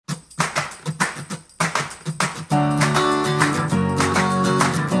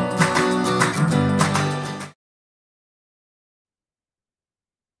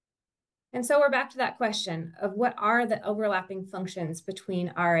And so we're back to that question of what are the overlapping functions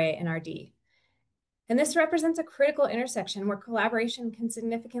between RA and RD? And this represents a critical intersection where collaboration can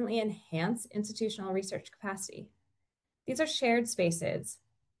significantly enhance institutional research capacity. These are shared spaces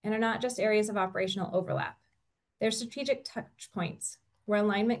and are not just areas of operational overlap. They're strategic touch points where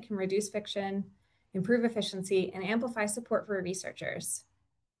alignment can reduce friction, improve efficiency, and amplify support for researchers.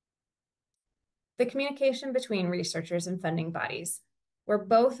 The communication between researchers and funding bodies, where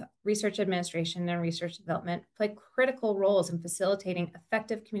both research administration and research development play critical roles in facilitating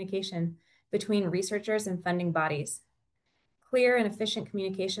effective communication between researchers and funding bodies. Clear and efficient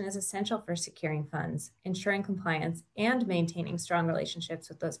communication is essential for securing funds, ensuring compliance, and maintaining strong relationships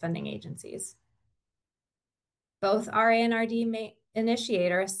with those funding agencies. Both RA and RD may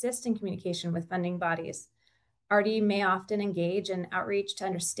initiate or assist in communication with funding bodies. RD may often engage in outreach to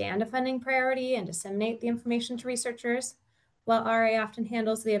understand a funding priority and disseminate the information to researchers, while RA often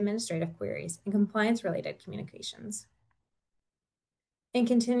handles the administrative queries and compliance-related communications. In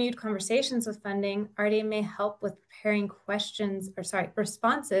continued conversations with funding, RD may help with preparing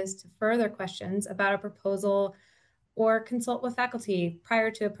responses to further questions about a proposal or consult with faculty prior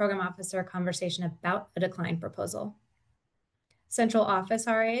to a program officer conversation about a declined proposal. Central office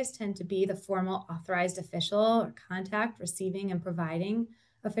RAs tend to be the formal authorized official or contact receiving and providing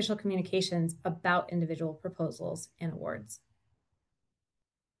official communications about individual proposals and awards.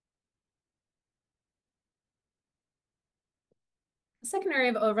 The second area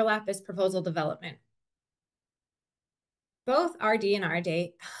of overlap is proposal development. Both RD and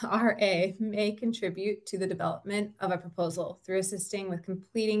RA may contribute to the development of a proposal through assisting with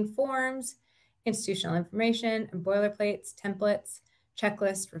completing forms, institutional information, and boilerplates, templates,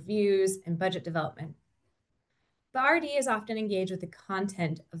 checklists, reviews, and budget development. The RD is often engaged with the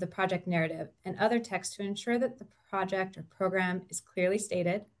content of the project narrative and other text to ensure that the project or program is clearly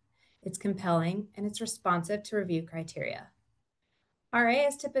stated, it's compelling, and it's responsive to review criteria. RA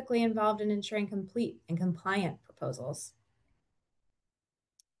is typically involved in ensuring complete and compliant proposals.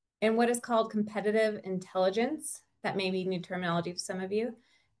 In what is called competitive intelligence, that may be new terminology to some of you,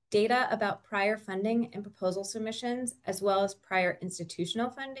 data about prior funding and proposal submissions, as well as prior institutional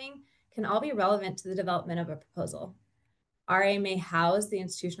funding, can all be relevant to the development of a proposal. RA may house the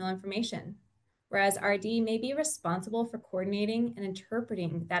institutional information, whereas RD may be responsible for coordinating and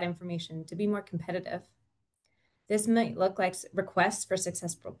interpreting that information to be more competitive. This might look like requests for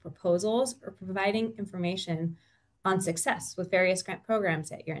successful proposals or providing information on success with various grant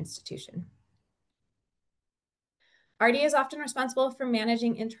programs at your institution. RD is often responsible for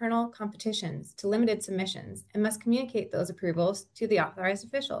managing internal competitions to limited submissions and must communicate those approvals to the authorized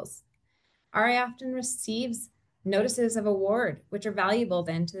officials. RA often receives notices of award, which are valuable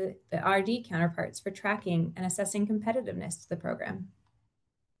then to the RD counterparts for tracking and assessing competitiveness to the program.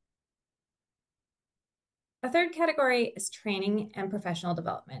 A third category is training and professional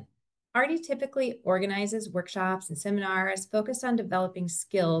development. RD typically organizes workshops and seminars focused on developing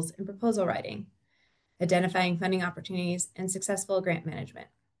skills in proposal writing, identifying funding opportunities, and successful grant management.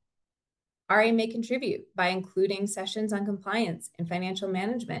 RA may contribute by including sessions on compliance and financial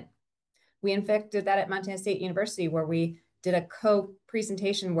management. We in fact did that at Montana State University, where we did a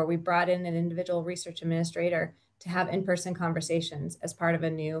co-presentation where we brought in an individual research administrator to have in-person conversations as part of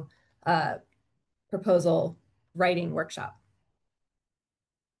a new proposal writing workshop.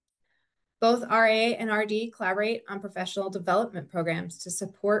 Both RA and RD collaborate on professional development programs to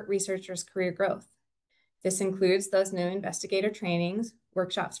support researchers' career growth. This includes those new investigator trainings,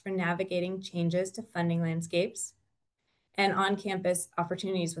 workshops for navigating changes to funding landscapes, and on-campus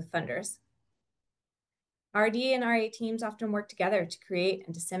opportunities with funders. RD and RA teams often work together to create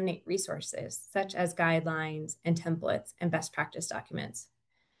and disseminate resources such as guidelines and templates and best practice documents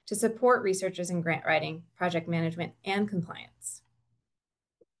to support researchers in grant writing, project management, and compliance.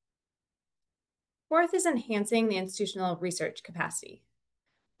 Fourth is enhancing the institutional research capacity.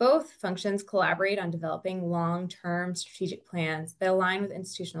 Both functions collaborate on developing long-term strategic plans that align with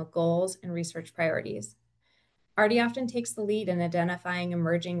institutional goals and research priorities. RD often takes the lead in identifying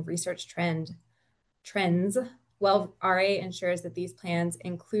emerging research trends, while RA ensures that these plans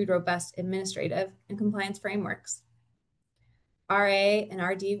include robust administrative and compliance frameworks. RA and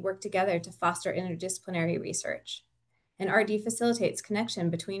RD work together to foster interdisciplinary research, and RD facilitates connection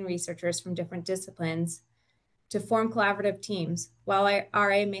between researchers from different disciplines to form collaborative teams, while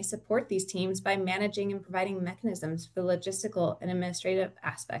RA may support these teams by managing and providing mechanisms for the logistical and administrative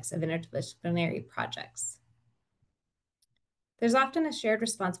aspects of interdisciplinary projects. There's often a shared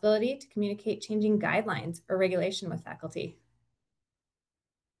responsibility to communicate changing guidelines or regulation with faculty.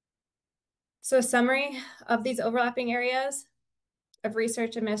 So a summary of these overlapping areas: of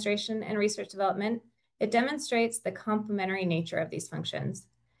research administration and research development, it demonstrates the complementary nature of these functions.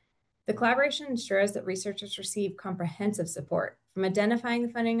 The collaboration ensures that researchers receive comprehensive support, from identifying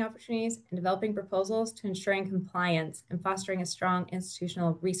the funding opportunities and developing proposals to ensuring compliance and fostering a strong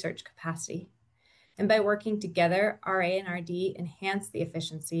institutional research capacity. And by working together, RA and RD enhance the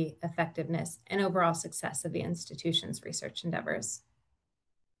efficiency, effectiveness, and overall success of the institution's research endeavors.